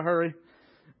I've got to hurry.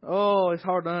 Oh, it's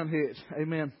hard to unhitch.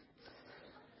 Amen.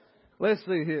 Let's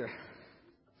see here.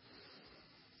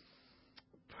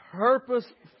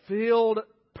 Purpose-filled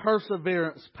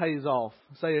perseverance pays off.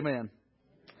 Say amen.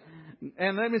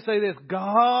 And let me say this.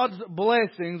 God's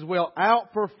blessings will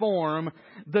outperform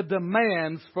the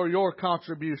demands for your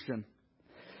contribution.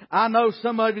 I know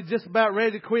some of you just about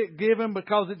ready to quit giving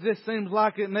because it just seems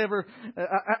like it never...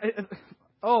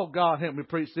 Oh, God, help me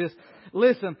preach this.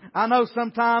 Listen, I know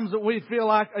sometimes that we feel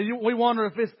like, we wonder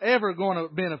if it's ever going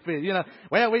to benefit.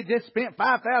 Well, we just spent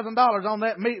 $5,000 on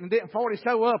that meeting and didn't 40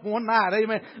 show up one night.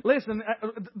 Amen.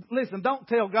 Listen, don't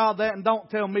tell God that and don't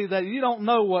tell me that. You don't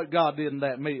know what God did in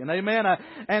that meeting. Amen.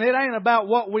 And it ain't about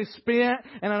what we spent,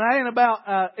 and it ain't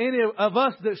about any of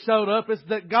us that showed up. It's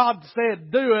that God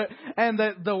said do it, and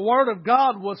that the Word of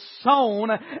God was sown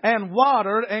and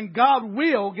watered, and God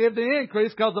will give the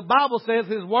increase, because the Bible says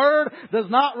His Word does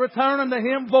not return unto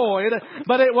Him void,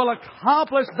 but it will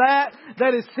accomplish that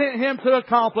He sent Him to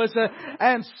accomplish.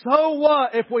 And so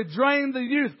what if we drain the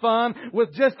youth fund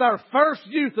with just our first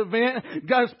youth event?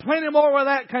 There's plenty more where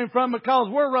that came from, because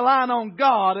we're relying on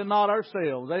God and not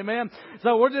ourselves. Amen.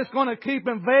 So we're just going to keep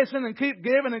investing and keep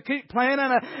giving and keep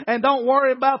planning, and don't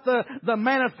worry about the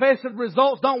manifested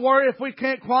results. Don't worry if we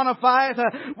can't quantify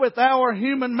it with our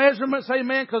human measurements.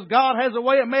 Amen. Because God has a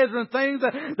way of measuring things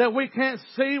that we can't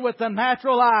see with the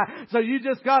natural eye. So you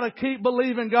just got to keep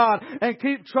believing God and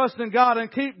keep trusting God and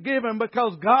keep giving,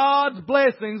 because God's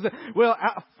blessings will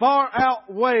far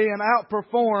outweigh and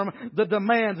outperform the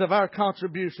demands of our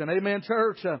contribution. Amen,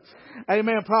 church.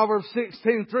 Amen. Proverbs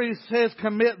 16:3 says,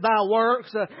 "Commit thy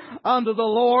works unto the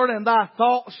Lord, and thy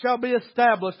thoughts shall be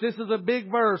established." This is a big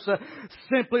verse.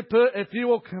 Simply put, if you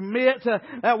will commit,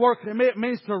 that word commit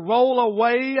means to roll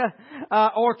away,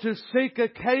 or to seek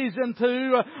occasion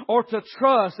to, or to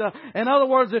trust. In other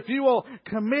words, if you will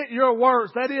commit your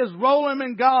works, that is, roll them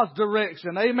in God's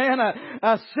direction. Amen.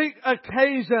 Seek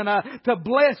occasion to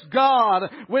bless God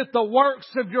with the works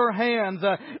of your hands.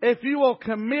 If you will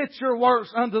commit your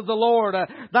works unto the Lord,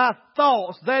 thy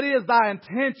thoughts, that is, thy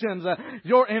intentions,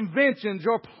 your inventions,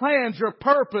 your plans, your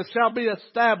purpose shall be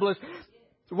established.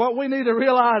 What we need to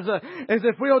realize is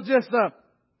if we'll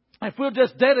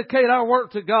just dedicate our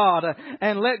work to God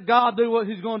and let God do what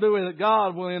He's going to do with it,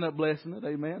 God will end up blessing it.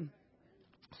 Amen.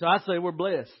 So I say we're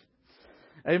blessed.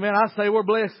 Amen. I say we're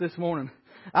blessed this morning.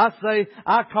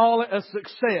 I call it a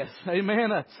success. Amen.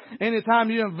 Anytime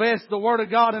you invest the Word of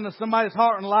God into somebody's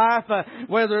heart and life,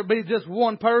 whether it be just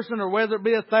one person or whether it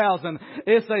be 1,000,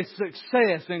 it's a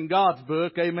success in God's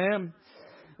book. Amen.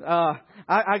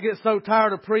 I get so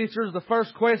tired of preachers. The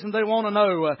first question they want to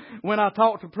know when I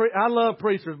talk to I love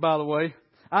preachers, by the way.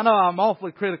 I know I'm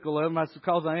awfully critical of them. That's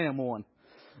because I am one.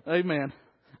 Amen.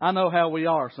 I know how we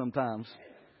are sometimes.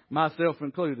 myself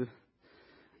included.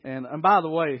 And by the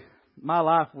way, my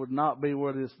life would not be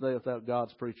where it is today without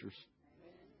God's preachers.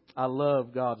 I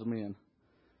love God's men.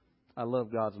 I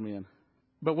love God's men.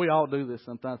 But we all do this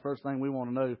sometimes. First thing we want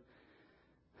to know,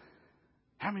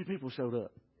 how many people showed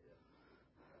up?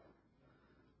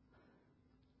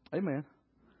 Amen.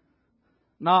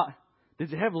 Not,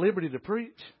 did you have liberty to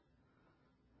preach?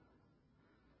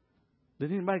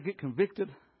 Did anybody get convicted?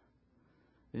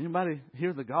 Did anybody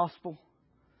hear the gospel?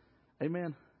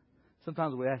 Amen.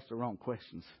 Sometimes we ask the wrong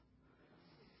questions.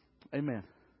 Amen.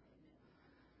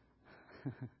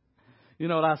 You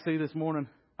know what I see this morning?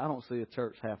 I don't see a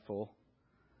church half full.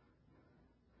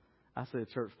 I see a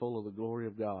church full of the glory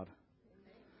of God.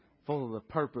 Full of the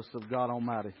purpose of God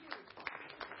Almighty.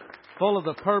 Full of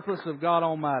the purpose of God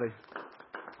Almighty.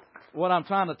 What I'm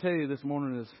trying to tell you this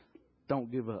morning is,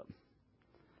 don't give up.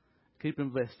 Keep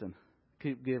investing.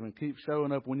 Keep giving. Keep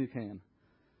showing up when you can.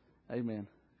 Amen.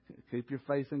 Keep your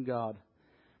faith in God,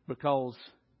 because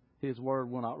His word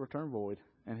will not return void,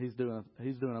 and He's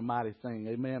doing a mighty thing.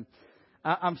 Amen.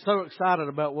 I'm so excited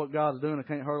about what God's doing. I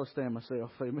can't hardly stand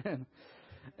myself. Amen.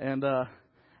 And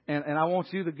I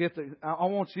want you to I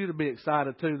want you to be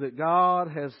excited too that God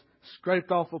has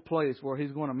scraped off a place where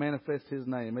He's going to manifest His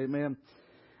name. Amen.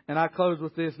 And I close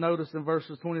with this. Notice in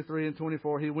verses 23 and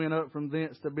 24, he went up from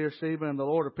thence to Beersheba, and the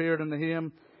Lord appeared unto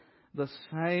him the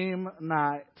same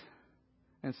night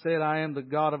and said, I am the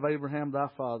God of Abraham thy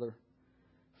father.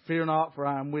 Fear not, for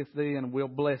I am with thee, and will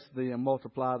bless thee, and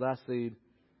multiply thy seed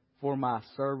for my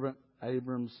servant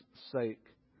Abram's sake.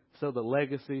 So the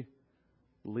legacy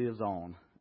lives on.